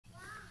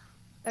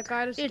That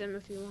guy to Dude. stim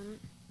if you want it.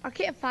 I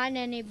can't find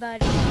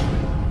anybody.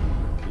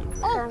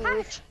 Oh,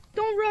 hatch!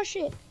 Don't rush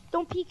it.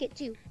 Don't peek it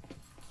too.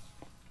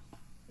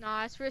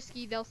 Nah, it's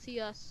risky. They'll see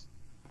us.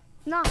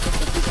 Nah,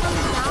 if he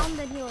comes down,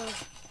 then he'll.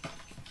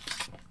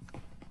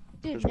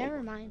 Dude, There's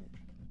never mind.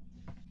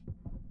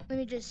 Let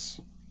me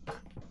just.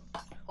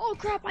 Oh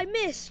crap! I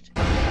missed.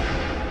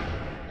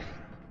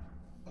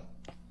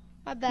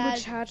 My bad.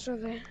 Which hatch are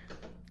they?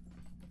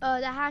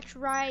 The hatch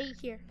right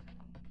here.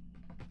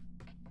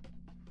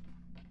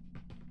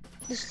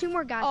 There's 2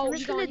 more guys. Oh, I'm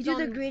just gonna he's do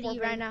the on greedy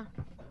forfeit. right now.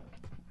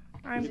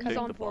 I'm You He's take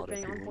on the bot if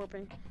forping. you On want.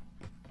 forping.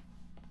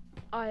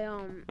 I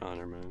Oh,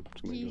 never mind.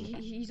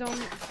 he's on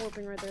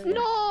forping right there.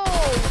 No!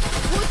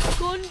 What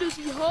gun does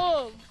he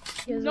have?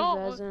 He has No!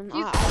 a Vezin.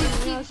 He's- I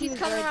didn't realize he he's was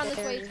coming right around this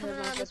there way, and he's he coming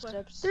heard my around this way.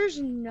 footsteps. There's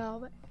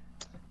no.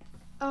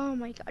 Oh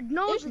my god.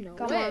 No. There's no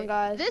Come way. on,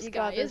 guys. This You guy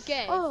got is this.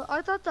 gay. Oh,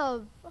 I thought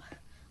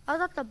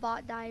the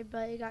bot died,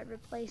 but it got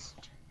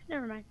replaced.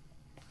 Never mind.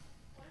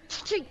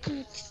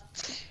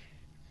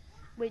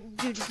 Wait,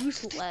 dude,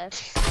 who's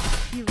left?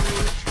 You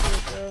rage,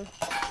 bro.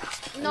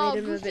 No, made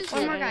him a Goose's bit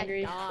Oh my head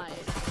angry. died.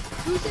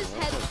 Goose's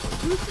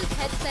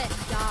headset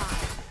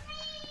died.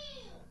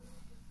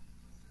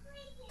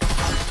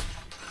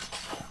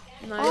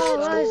 Nice. Oh,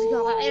 let's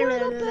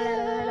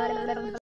go.